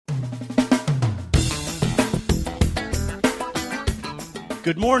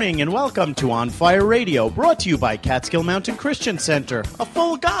Good morning and welcome to On Fire Radio, brought to you by Catskill Mountain Christian Center, a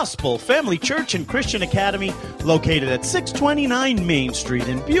full gospel family church and Christian academy located at 629 Main Street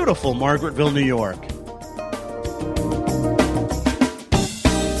in beautiful Margaretville, New York.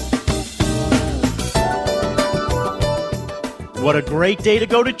 What a great day to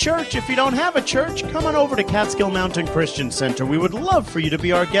go to church. If you don't have a church, come on over to Catskill Mountain Christian Center. We would love for you to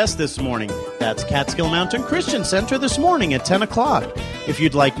be our guest this morning. That's Catskill Mountain Christian Center this morning at 10 o'clock. If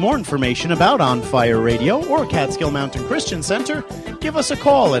you'd like more information about On Fire Radio or Catskill Mountain Christian Center, give us a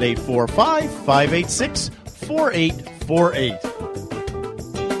call at 845-586-4848.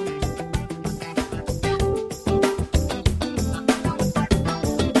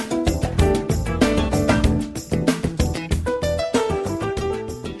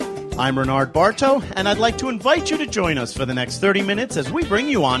 I'm Bernard Bartow, and I'd like to invite you to join us for the next 30 minutes as we bring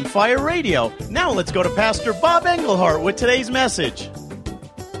you On Fire Radio. Now let's go to Pastor Bob Engelhart with today's message.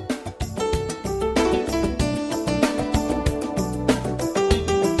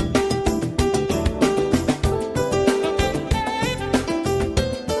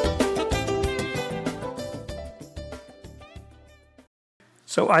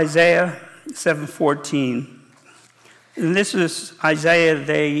 So Isaiah 7:14, and this is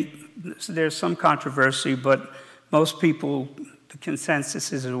Isaiah, there's some controversy, but most people, the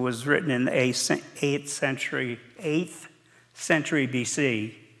consensus is it was written in the 8th century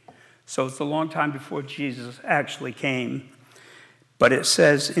BC. So it's a long time before Jesus actually came. But it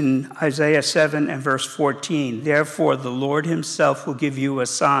says in Isaiah 7 and verse 14, "Therefore the Lord himself will give you a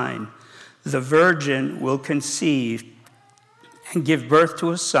sign. The virgin will conceive and give birth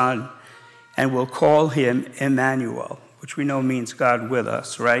to a son and will call him Emmanuel," which we know means God with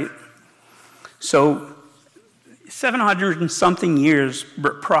us, right? So 700 and something years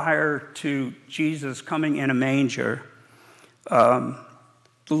prior to Jesus coming in a manger, the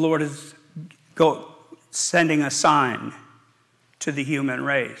Lord is sending a sign to the human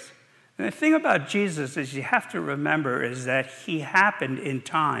race. And the thing about Jesus is you have to remember is that he happened in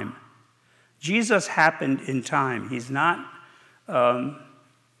time. Jesus happened in time. He's not,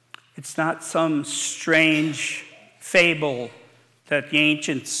 it's not some strange fable that the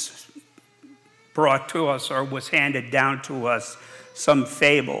ancients brought to us or was handed down to us, some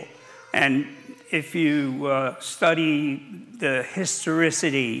fable. And if you study the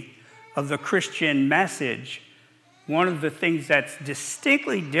historicity of the Christian message, one of the things that's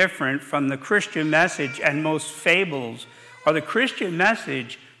distinctly different from the Christian message and most fables are the Christian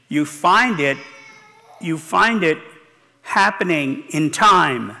message, you find it happening in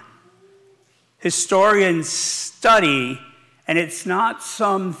time. Historians study, and it's not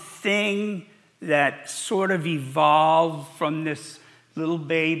something that sort of evolved from this little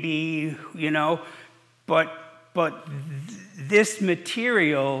baby, but this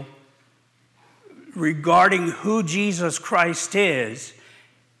material regarding who Jesus Christ is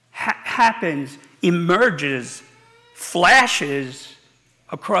happens, emerges, flashes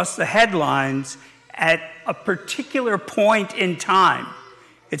across the headlines at a particular point in time.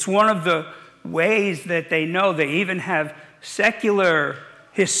 It's one of the ways that they know. They even have secular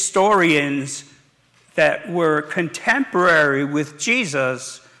historians that were contemporary with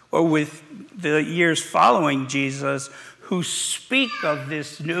Jesus or with the years following Jesus who speak of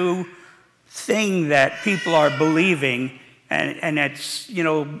this new thing that people are believing, and it's,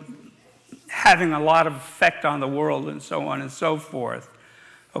 having a lot of effect on the world and so on and so forth.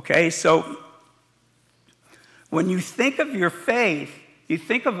 Okay, so when you think of your faith, you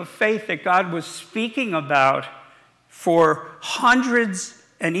think of a faith that God was speaking about for hundreds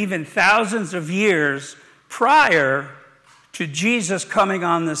and even thousands of years prior to Jesus coming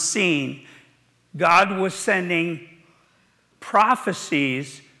on the scene. God was sending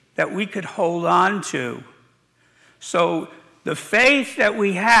prophecies that we could hold on to. So the faith that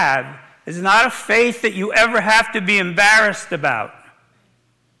we have is not a faith that you ever have to be embarrassed about.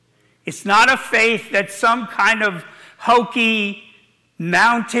 It's not a faith that's some kind of hokey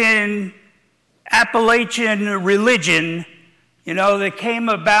mountain Appalachian religion, that came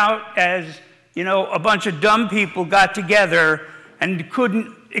about as, a bunch of dumb people got together and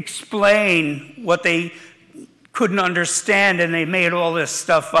couldn't explain what they couldn't understand, and they made all this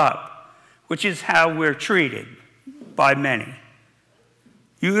stuff up, which is how we're treated by many.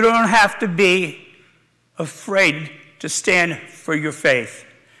 You don't have to be afraid to stand for your faith.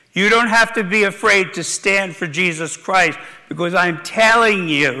 You don't have to be afraid to stand for Jesus Christ, because I'm telling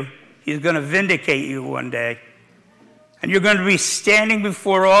you, he's going to vindicate you one day. And you're going to be standing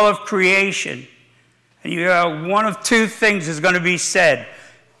before all of creation. And one of two things is going to be said.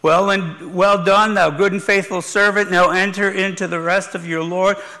 Well done, thou good and faithful servant. Now enter into the rest of your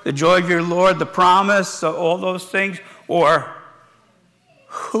Lord, the joy of your Lord, the promise, all those things. Or,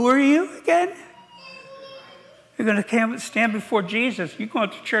 who are you again? You're going to stand before Jesus. You've gone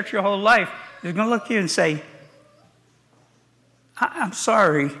to church your whole life. He's going to look at you and say, I'm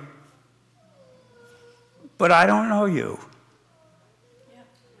sorry, but I don't know you.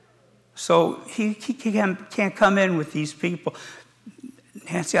 So he can't come in with these people.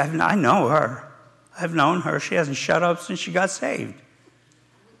 Nancy, I know her. I've known her. She hasn't shut up since she got saved.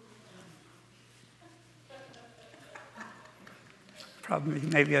 Probably,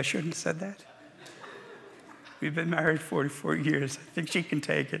 maybe I shouldn't have said that. We've been married 44 years. I think she can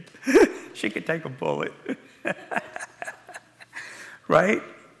take it. She can take a bullet. Right?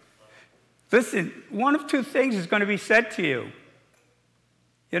 Listen, one of two things is going to be said to you.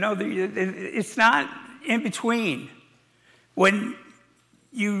 You know, it's not in between. When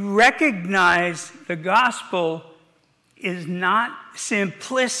you recognize the gospel is not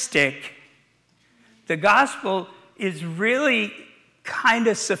simplistic, the gospel is really kind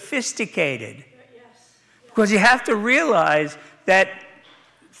of sophisticated. Because you have to realize that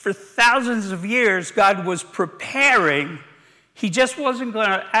for thousands of years, God was preparing. He just wasn't going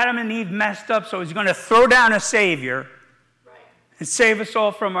to, Adam and Eve messed up, so he's going to throw down a Savior and save us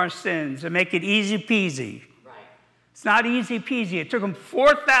all from our sins and make it easy peasy. It's not easy peasy. It took him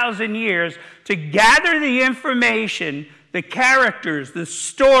 4,000 years to gather the information, the characters, the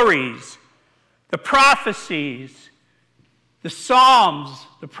stories, the prophecies, the Psalms,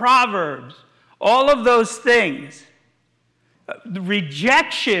 the Proverbs, all of those things. The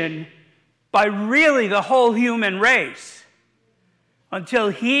rejection by really the whole human race until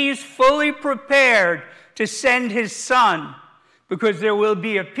he's fully prepared to send his son, because there will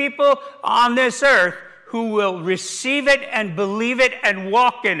be a people on this earth who will receive it and believe it and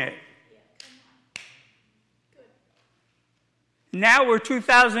walk in it. Now we're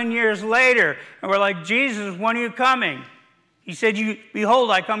 2,000 years later, and we're like, Jesus, when are you coming? He said,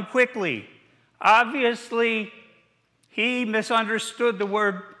 behold, I come quickly. Obviously, he misunderstood the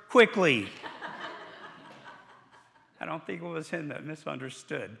word quickly. I don't think it was him that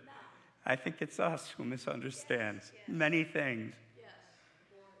misunderstood. I think it's us who misunderstands many things.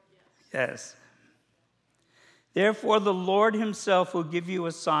 Yes. Therefore, the Lord himself will give you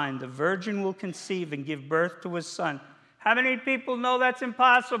a sign. The virgin will conceive and give birth to a son. How many people know that's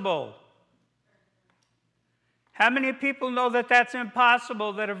impossible? How many people know that that's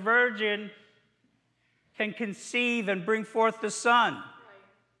impossible, that a virgin can conceive and bring forth the son?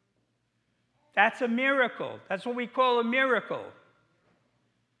 That's a miracle. That's what we call a miracle.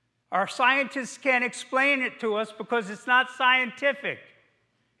 Our scientists can't explain it to us because it's not scientific.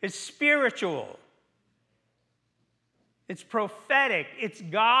 It's spiritual. It's prophetic. It's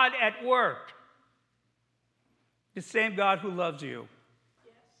God at work. The same God who loves you.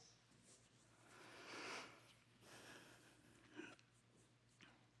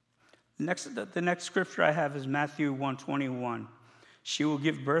 The next scripture I have is Matthew 1:21. She will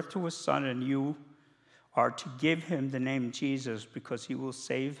give birth to a son, and you are to give him the name Jesus, because he will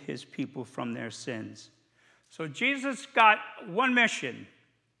save his people from their sins. So Jesus got one mission.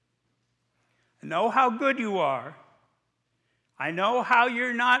 I know how good you are. I know how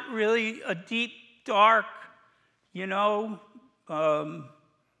you're not really a deep, dark,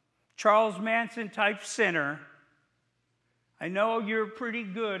 Charles Manson type sinner. I know you're pretty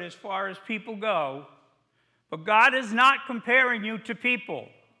good as far as people go, but God is not comparing you to people.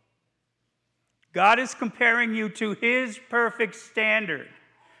 God is comparing you to his perfect standard,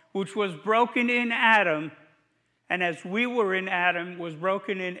 which was broken in Adam, and as we were in Adam, was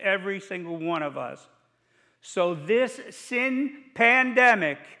broken in every single one of us. So this sin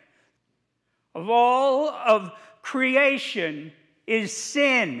pandemic of all of creation is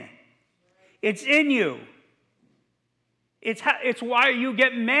sin. It's in you. It's why you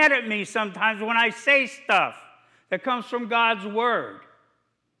get mad at me sometimes when I say stuff that comes from God's word.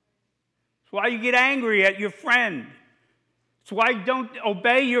 It's why you get angry at your friend. It's why you don't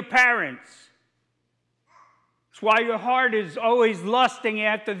obey your parents. It's why your heart is always lusting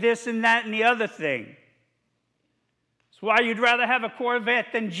after this and that and the other thing. It's why you'd rather have a Corvette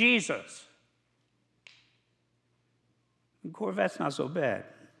than Jesus. And Corvette's not so bad,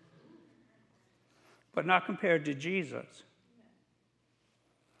 but not compared to Jesus.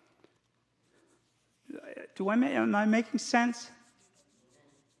 Am I making sense?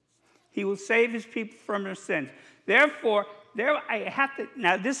 He will save his people from their sins. Therefore,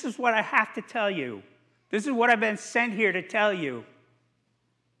 now this is what I have to tell you. This is what I've been sent here to tell you.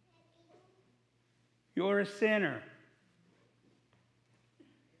 You're a sinner.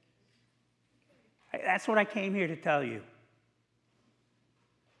 That's what I came here to tell you.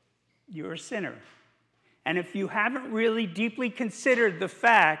 You're a sinner. And if you haven't really deeply considered the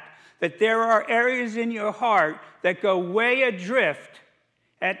fact that there are areas in your heart that go way adrift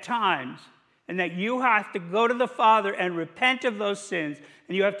at times, and that you have to go to the Father and repent of those sins,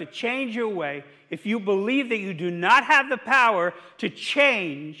 and you have to change your way, if you believe that you do not have the power to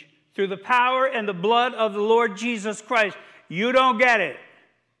change through the power and the blood of the Lord Jesus Christ, you don't get it.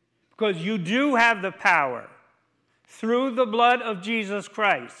 Because you do have the power through the blood of Jesus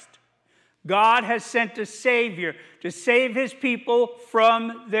Christ. God has sent a Savior to save his people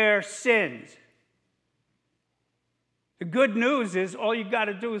from their sins. The good news is all you got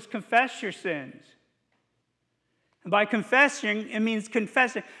to do is confess your sins. And by confessing, it means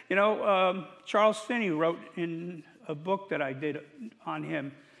confessing. You know, Charles Finney wrote in a book that I did on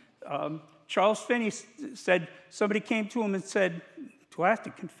him. Charles Finney said, somebody came to him and said, do I have to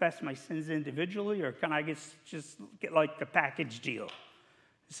confess my sins individually, or can I just get like the package deal?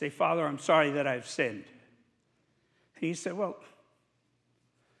 And say, Father, I'm sorry that I've sinned. And he said, well,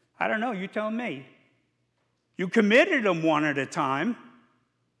 I don't know, you tell me. You committed them one at a time.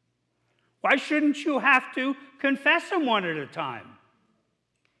 Why shouldn't you have to confess them one at a time?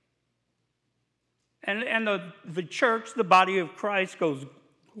 And the church, the body of Christ, goes,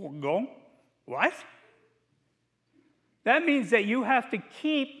 go? What? That means that you have to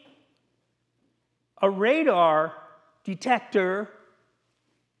keep a radar detector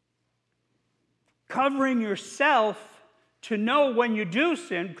covering yourself to know when you do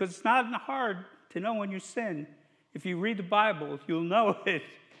sin, because it's not hard to know when you sin. If you read the Bible, you'll know it.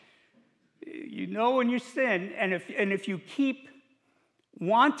 You know when you sin, and if you keep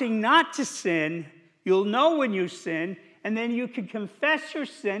wanting not to sin, you'll know when you sin, and then you can confess your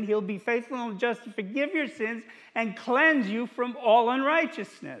sin. He'll be faithful and just to forgive your sins and cleanse you from all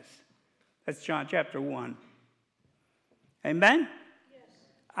unrighteousness. That's John chapter 1. Amen? Yes.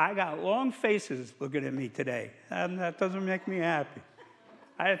 I got long faces looking at me today, and that doesn't make me happy.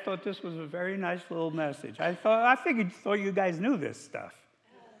 I thought this was a very nice little message. I thought you guys knew this stuff.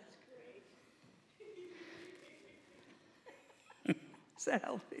 Oh, that's great. Is that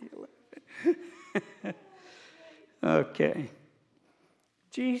healthy? Okay.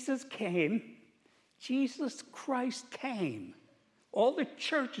 Jesus Christ came. All the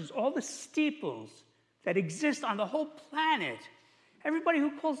churches, all the steeples that exist on the whole planet, everybody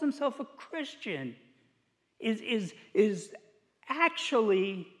who calls himself a Christian is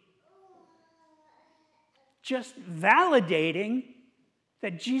actually just validating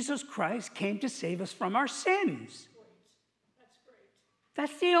that Jesus Christ came to save us from our sins. That's great.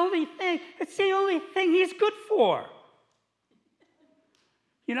 That's the only thing. That's the only thing he's good for.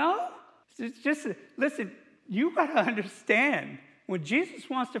 You know? Just listen, you got to understand, when Jesus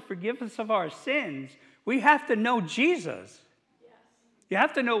wants to forgive us of our sins, we have to know Jesus. Yes. You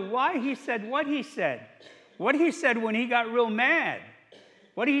have to know why he said what he said. What he said when he got real mad.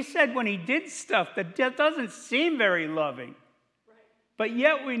 What he said when he did stuff that doesn't seem very loving. Right. But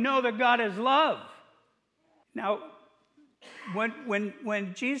yet we know that God is love. Now,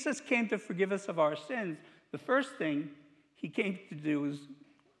 when Jesus came to forgive us of our sins, the first thing he came to do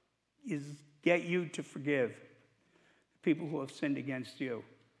is get you to forgive the people who have sinned against you.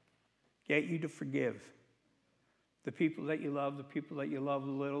 Get you to forgive the people that you love, the people that you love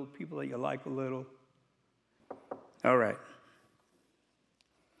a little, the people that you like a little. All right.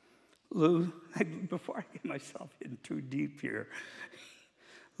 Luke, before I get myself in too deep here,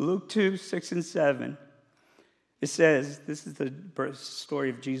 Luke 2, 6 and 7, it says, this is the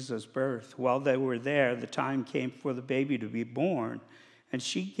story of Jesus' birth. While they were there, the time came for the baby to be born, and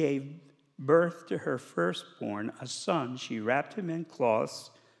she gave birth to her firstborn, a son. She wrapped him in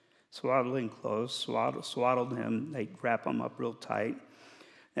cloths, swaddling clothes, swaddled him. They wrap him up real tight,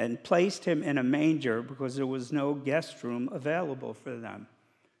 and placed him in a manger because there was no guest room available for them.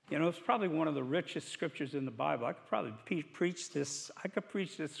 You know, it's probably one of the richest scriptures in the Bible. I could probably preach this. I could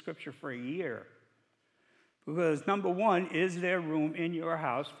preach this scripture for a year. Because number one, is there room in your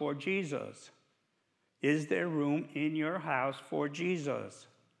house for Jesus? Is there room in your house for Jesus?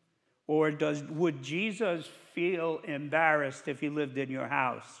 Or would Jesus feel embarrassed if he lived in your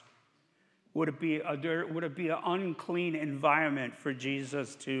house? Would it be an unclean environment for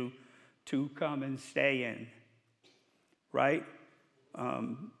Jesus to come and stay in? Right?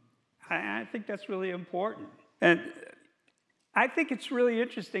 I think that's really important. And I think it's really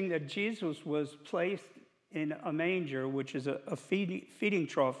interesting that Jesus was placed in a manger, which is a feeding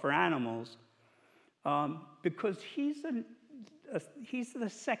trough for animals, because he's the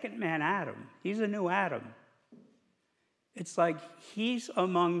second man Adam. He's a new Adam. It's like he's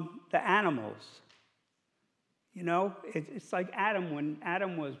among the animals. You know, it's like Adam. When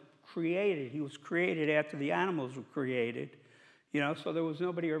Adam was created, he was created after the animals were created. You know, so there was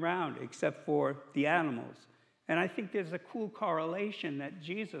nobody around except for the animals. And I think there's a cool correlation that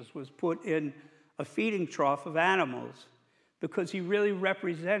Jesus was put in a feeding trough of animals because he really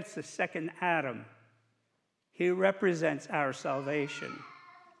represents the second Adam. He represents our salvation.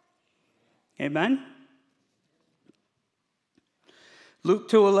 Amen? Luke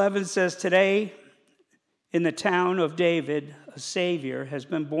 2:11 says, "Today in the town of David, a Savior has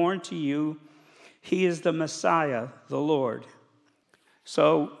been born to you. He is the Messiah, the Lord."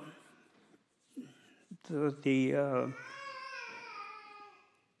 So the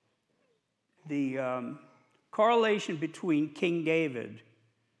correlation between King David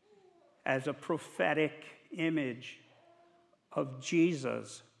as a prophetic image of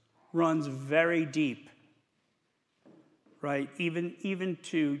Jesus runs very deep, right? Even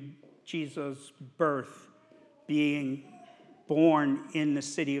to Jesus' birth, being born in the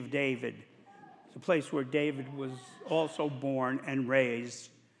city of David. The place where David was also born and raised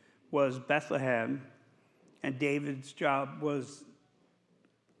was Bethlehem, and David's job was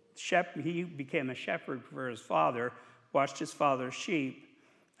he became a shepherd for his father, watched his father's sheep,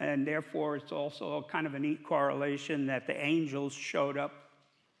 and therefore it's also kind of a neat correlation that the angels showed up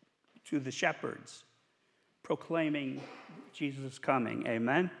to the shepherds, proclaiming Jesus' coming.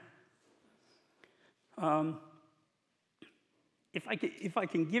 Amen? If I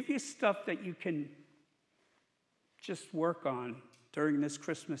can give you stuff that you can just work on during this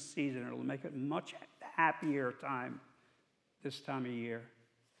Christmas season, it'll make it a much happier time this time of year.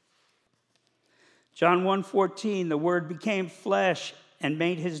 John 1:14, the Word became flesh and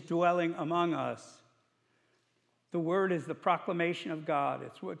made his dwelling among us. The Word is the proclamation of God.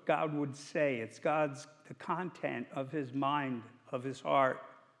 It's what God would say. It's the content of his mind, of his heart.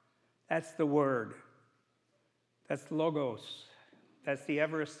 That's the Word. That's Logos. That's the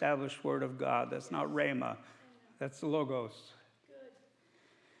ever-established Word of God. That's not Rhema. That's Logos.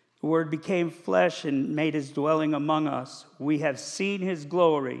 The Word became flesh and made his dwelling among us. We have seen his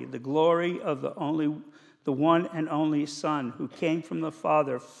glory, the glory of the one and only Son, who came from the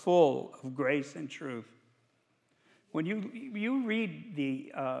Father, full of grace and truth. When you read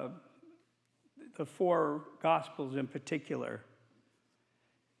the four Gospels in particular,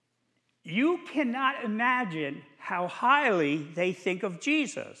 you cannot imagine how highly they think of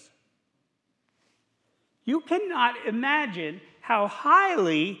Jesus. You cannot imagine how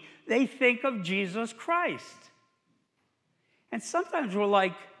highly they think of Jesus Christ. And sometimes we're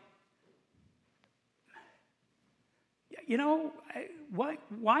like, you know, why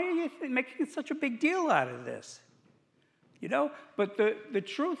are you making such a big deal out of this? You know, but the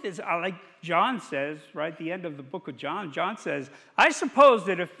truth is, like John says, right, the end of the book of John, John says, I suppose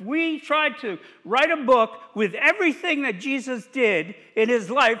that if we tried to write a book with everything that Jesus did in his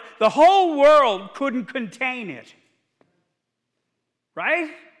life, the whole world couldn't contain it.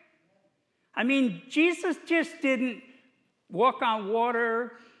 Right? I mean, Jesus just didn't walk on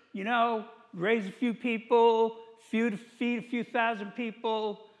water, you know, raise a few people, feed a few thousand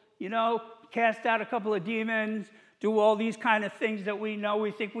people, you know, cast out a couple of demons, do all these kind of things that we know.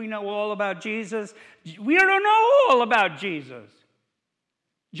 We think we know all about Jesus. We don't know all about Jesus.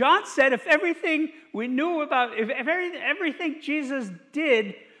 John said if everything we knew about, if everything Jesus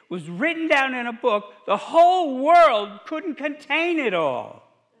did was written down in a book, the whole world couldn't contain it all.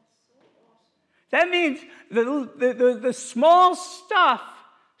 That means the small stuff,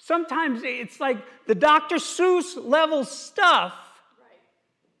 sometimes it's like the Dr. Seuss level stuff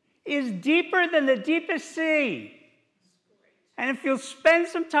is deeper than the deepest sea. And if you'll spend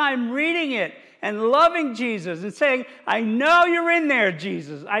some time reading it and loving Jesus and saying, I know you're in there,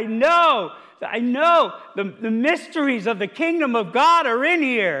 Jesus. I know the mysteries of the kingdom of God are in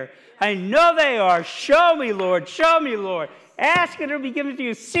here. I know they are. Show me, Lord. Show me, Lord. Ask and it'll be given to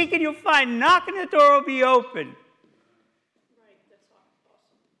you. Seek and you'll find. Knock and the door will be open. Right, that's awesome.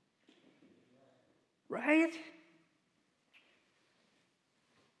 Right?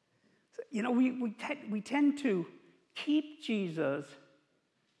 So, you know, we tend to keep Jesus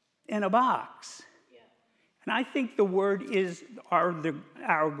in a box. Yeah. And I think the word is our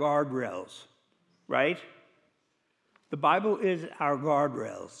guardrails, right? The Bible is our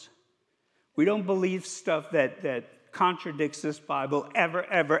guardrails. We don't believe stuff that contradicts this Bible ever.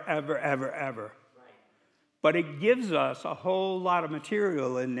 Right. But it gives us a whole lot of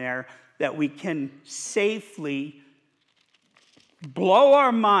material in there that we can safely blow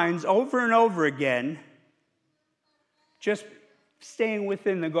our minds over and over again, just staying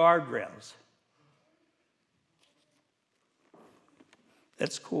within the guardrails.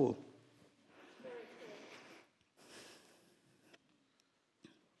 That's cool.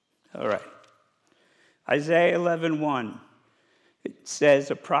 All right. Isaiah 11:1. It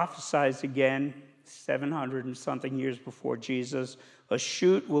says, it prophesies again, 700 and something years before Jesus, a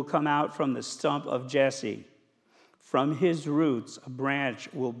shoot will come out from the stump of Jesse. From his roots, a branch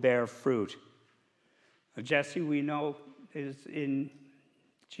will bear fruit. Now, Jesse, we know, is in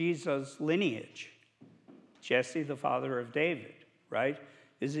Jesus' lineage. Jesse, the father of David, right,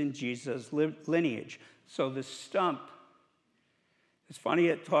 is in Jesus' lineage. So the stump, it's funny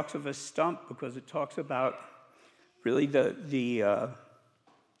it talks of a stump because it talks about really the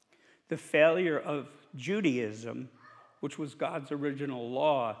failure of Judaism, which was God's original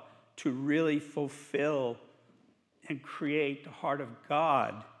law, to really fulfill and create the heart of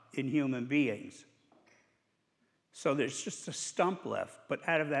God in human beings. So there's just a stump left, but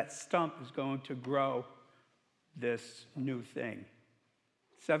out of that stump is going to grow this new thing.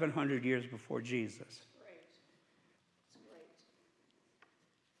 700 years before Jesus. Great. That's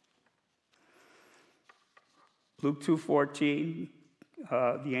great. Luke 2:14,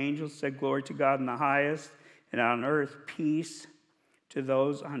 the angel said, "Glory to God in the highest, and on earth peace to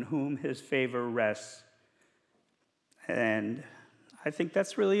those on whom his favor rests." And I think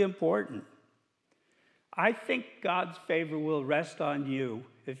that's really important. I think God's favor will rest on you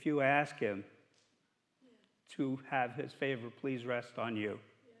if you ask him to have his favor please rest on you.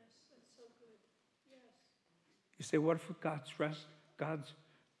 Yes, that's so good. Yes. You say, what if God's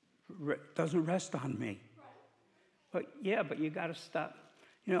doesn't rest on me? Right. But you got to stop.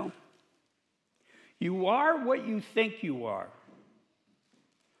 You are what you think you are.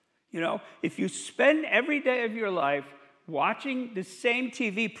 If you spend every day of your life watching the same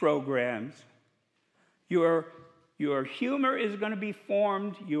TV programs, your humor is going to be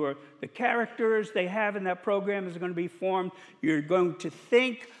formed. The characters they have in that program is going to be formed. You're going to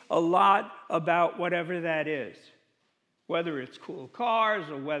think a lot about whatever that is, whether it's cool cars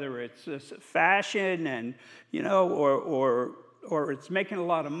or whether it's fashion, and or it's making a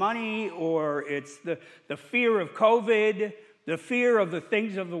lot of money, or it's the fear of COVID, the fear of the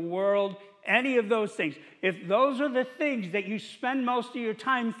things of the world. Any of those things. If those are the things that you spend most of your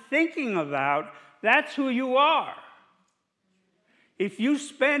time thinking about, that's who you are. If you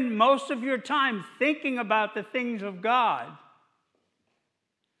spend most of your time thinking about the things of God,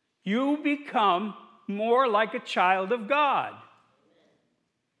 you become more like a child of God.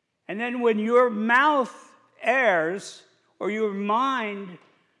 And then when your mouth errs or your mind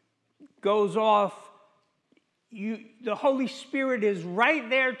goes off, the Holy Spirit is right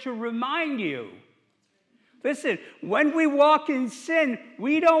there to remind you. Listen, when we walk in sin,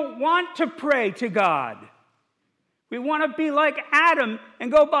 we don't want to pray to God. We want to be like Adam and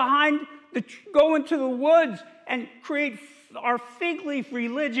go into the woods and create our fig leaf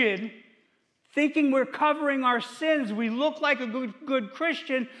religion, thinking we're covering our sins. We look like a good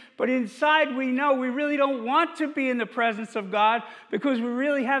Christian, but inside we know we really don't want to be in the presence of God because we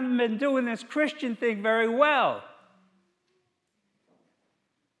really haven't been doing this Christian thing very well.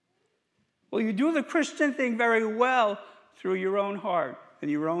 Well, you do the Christian thing very well through your own heart and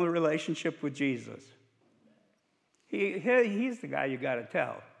your own relationship with Jesus. He's the guy you got to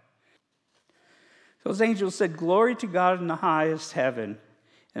tell. Those angels said, "Glory to God in the highest heaven,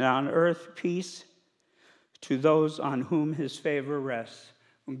 and on earth peace to those on whom his favor rests."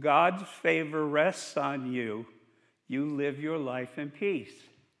 When God's favor rests on you, you live your life in peace.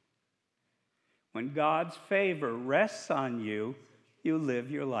 When God's favor rests on you, you live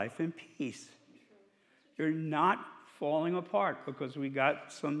your life in peace. You're not falling apart because we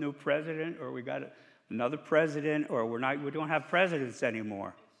got some new president, or we got another president, or we don't have presidents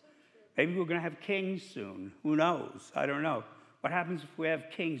anymore. Maybe we're going to have kings soon. Who knows? I don't know. What happens if we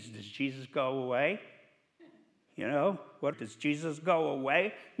have kings? Does Jesus go away? What, does Jesus go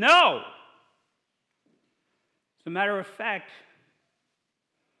away? No! As a matter of fact,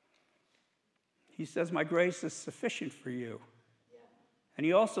 he says, "My grace is sufficient for you." Yeah. And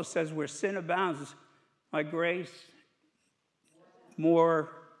he also says, where sin abounds, my grace more,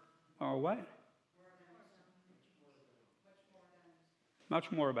 or what? Much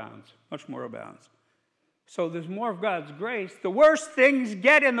more abounds. Much more abounds. So there's more of God's grace. The worse things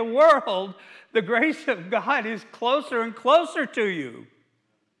get in the world, the grace of God is closer and closer to you.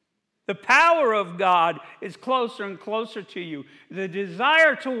 The power of God is closer and closer to you. The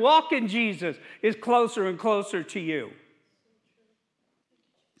desire to walk in Jesus is closer and closer to you.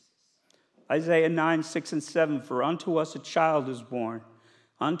 Isaiah 9, 6 and 7, "For unto us a child is born,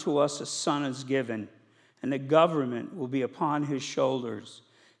 unto us a son is given, and the government will be upon his shoulders.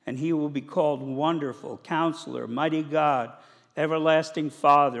 And he will be called Wonderful, Counselor, Mighty God, Everlasting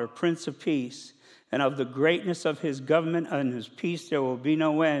Father, Prince of Peace. And of the greatness of his government and his peace there will be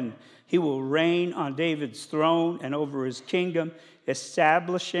no end. He will reign on David's throne and over his kingdom,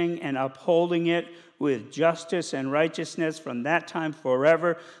 establishing and upholding it with justice and righteousness from that time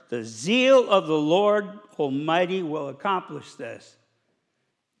forever. The zeal of the Lord Almighty will accomplish this.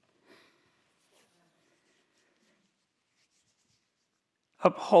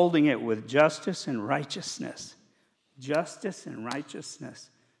 Upholding it with justice and righteousness. Justice and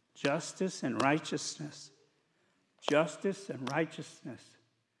righteousness. Justice and righteousness. Justice and righteousness.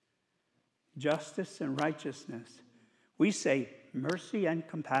 Justice and righteousness. We say mercy and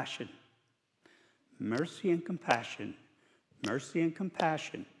compassion. Mercy and compassion. Mercy and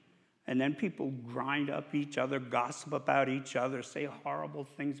compassion. And then people grind up each other, gossip about each other, say horrible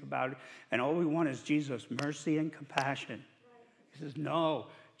things about it. And all we want is Jesus, mercy and compassion. He says, no,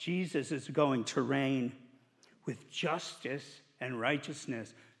 Jesus is going to reign with justice and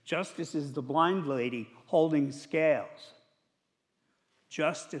righteousness. Justice is the blind lady holding scales.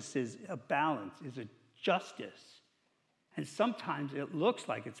 Justice is a balance, is a justice. And sometimes it looks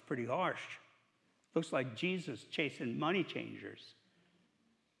like it's pretty harsh. It looks like Jesus chasing money changers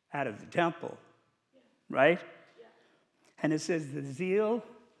out of the temple, right? Yeah. And it says the zeal,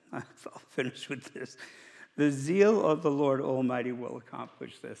 I'll finish with this. The zeal of the Lord Almighty will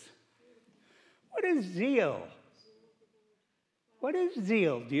accomplish this. What is zeal? What is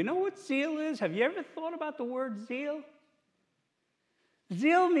zeal? Do you know what zeal is? Have you ever thought about the word zeal?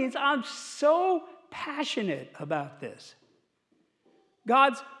 Zeal means I'm so passionate about this.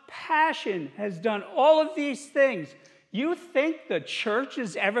 God's passion has done all of these things. You think the church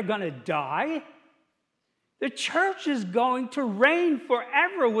is ever going to die? The church is going to reign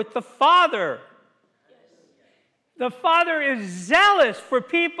forever with the Father. The Father is zealous for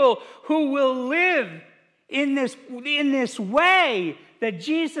people who will live in this way that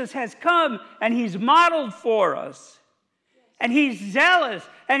Jesus has come and he's modeled for us. And he's zealous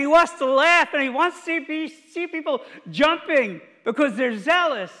and he wants to laugh and he wants to see people jumping because they're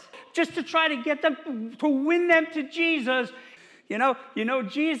zealous just to try to get them, to win them to Jesus. You know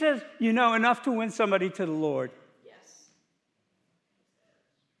Jesus, you know enough to win somebody to the Lord. Yes.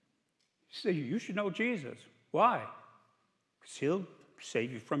 So you should know Jesus. Why? Because he'll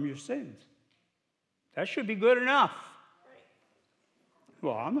save you from your sins. That should be good enough. Right.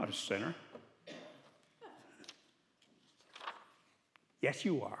 Well, I'm not a sinner. Yes,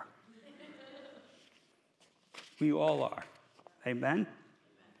 you are. We all are. Amen?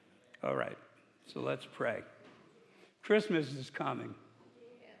 All right, so let's pray. Christmas is coming.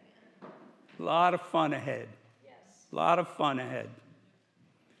 A lot of fun ahead. Yes. A lot of fun ahead.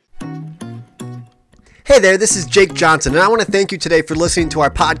 Hey there, this is Jake Johnson, and I want to thank you today for listening to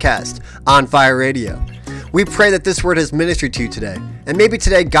our podcast, On Fire Radio. We pray that this word has ministered to you today, and maybe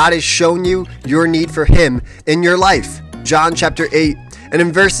today God has shown you your need for Him in your life. John chapter 8, and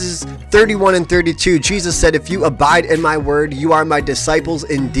in verses 31 and 32, Jesus said, "If you abide in my word, you are my disciples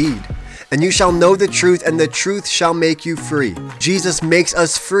indeed, and you shall know the truth, and the truth shall make you free." Jesus makes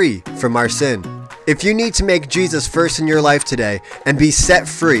us free from our sin. If you need to make Jesus first in your life today and be set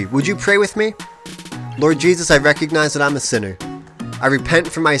free, would you pray with me? Lord Jesus, I recognize that I'm a sinner. I repent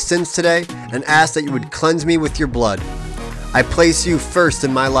for my sins today and ask that you would cleanse me with your blood. I place you first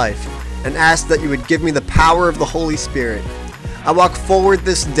in my life and ask that you would give me the power of the Holy Spirit. I walk forward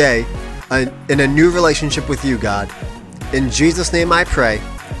this day in a new relationship with you, God. In Jesus' name I pray,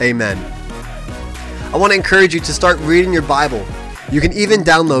 amen. I want to encourage you to start reading your Bible. You can even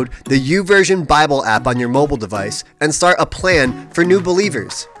download the YouVersion Bible app on your mobile device and start a plan for new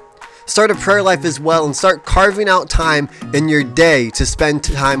believers. Start a prayer life as well and start carving out time in your day to spend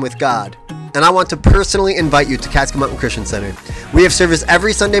time with God. And I want to personally invite you to Catskill Mountain Christian Center. We have service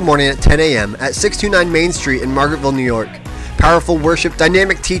every Sunday morning at 10 a.m. at 629 Main Street in Margaretville, New York. Powerful worship,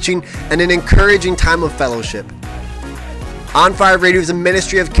 dynamic teaching, and an encouraging time of fellowship. On Fire Radio is a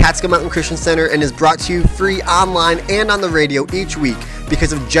ministry of Catskill Mountain Christian Center and is brought to you free online and on the radio each week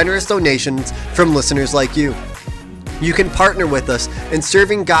because of generous donations from listeners like you. You can partner with us in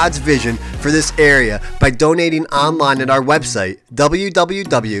serving God's vision for this area by donating online at our website,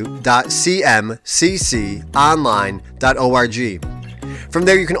 www.cmcconline.org. From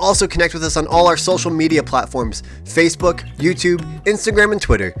there, you can also connect with us on all our social media platforms, Facebook, YouTube, Instagram, and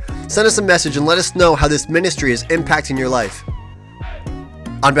Twitter. Send us a message and let us know how this ministry is impacting your life.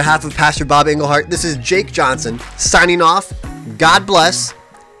 On behalf of Pastor Bob Englehart, this is Jake Johnson signing off. God bless,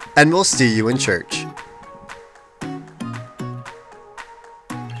 and we'll see you in church.